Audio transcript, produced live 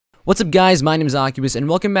What's up guys, my name is Ocuos and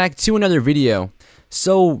welcome back to another video.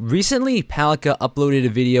 So recently Palika uploaded a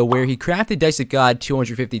video where he crafted Dice of God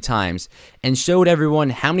 250 times and showed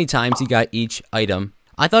everyone how many times he got each item.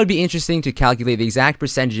 I thought it'd be interesting to calculate the exact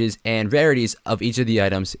percentages and rarities of each of the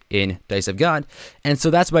items in Dice of God, and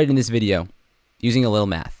so that's what I did in this video, using a little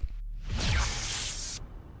math.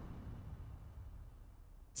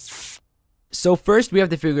 So first we have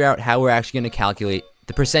to figure out how we're actually going to calculate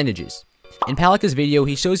the percentages. In Palika's video,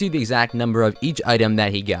 he shows you the exact number of each item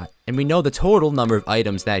that he got, and we know the total number of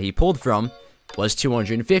items that he pulled from was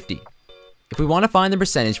 250. If we want to find the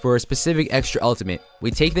percentage for a specific extra ultimate, we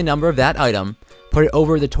take the number of that item, put it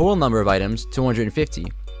over the total number of items,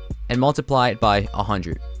 250, and multiply it by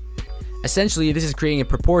 100. Essentially, this is creating a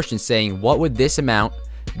proportion saying what would this amount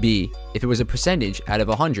be if it was a percentage out of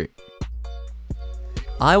 100.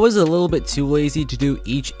 I was a little bit too lazy to do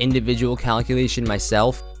each individual calculation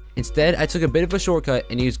myself. Instead, I took a bit of a shortcut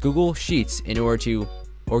and used Google Sheets in order to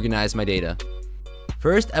organize my data.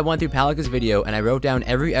 First, I went through Palika's video and I wrote down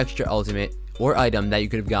every extra ultimate or item that you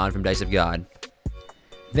could have gotten from Dice of God.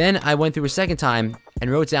 Then I went through a second time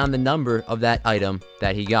and wrote down the number of that item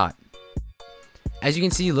that he got. As you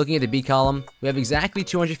can see, looking at the B column, we have exactly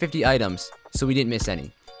 250 items, so we didn't miss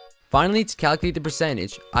any. Finally, to calculate the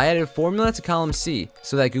percentage, I added a formula to column C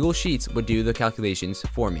so that Google Sheets would do the calculations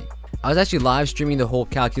for me. I was actually live streaming the whole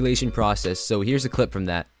calculation process, so here's a clip from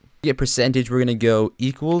that. To get percentage, we're going to go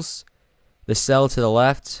equals the cell to the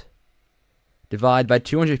left, divide by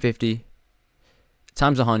 250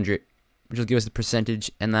 times 100, which will give us the percentage,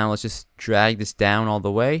 and now let's just drag this down all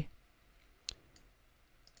the way.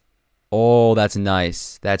 Oh, that's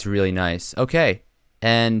nice. That's really nice. Okay,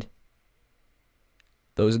 and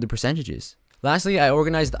those are the percentages. Lastly, I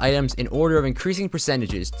organized the items in order of increasing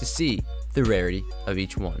percentages to see the rarity of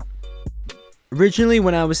each one. Originally,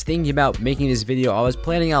 when I was thinking about making this video, I was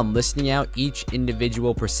planning on listing out each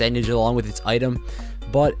individual percentage along with its item,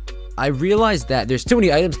 but I realized that there's too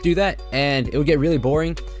many items to do that, and it would get really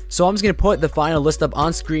boring. So I'm just going to put the final list up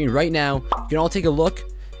on screen right now. You can all take a look,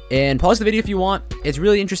 and pause the video if you want. It's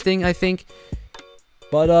really interesting, I think.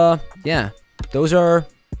 But, yeah, those are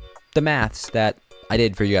the maths that I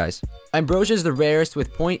did for you guys. Ambrosia is the rarest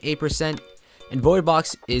with 0.8%, and Void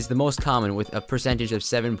Box is the most common with a percentage of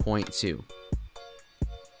 7.2.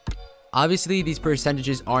 Obviously, these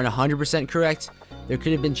percentages aren't 100% correct. There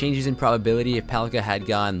could have been changes in probability if Palika had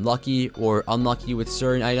gone lucky or unlucky with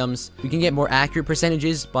certain items. We can get more accurate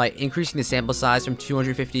percentages by increasing the sample size from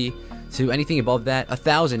 250 to anything above that.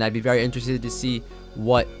 1,000, I'd be very interested to see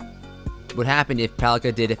what would happen if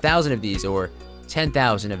Palika did 1,000 of these or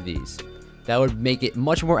 10,000 of these. That would make it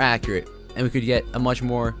much more accurate, and we could get a much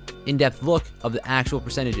more in-depth look of the actual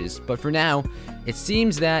percentages. But for now, it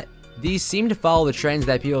seems that these seem to follow the trends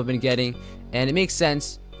that people have been getting, and it makes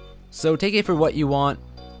sense. So take it for what you want,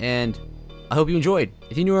 and I hope you enjoyed.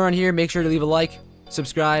 If you're new around here, make sure to leave a like,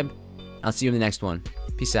 subscribe. I'll see you in the next one.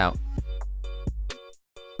 Peace out.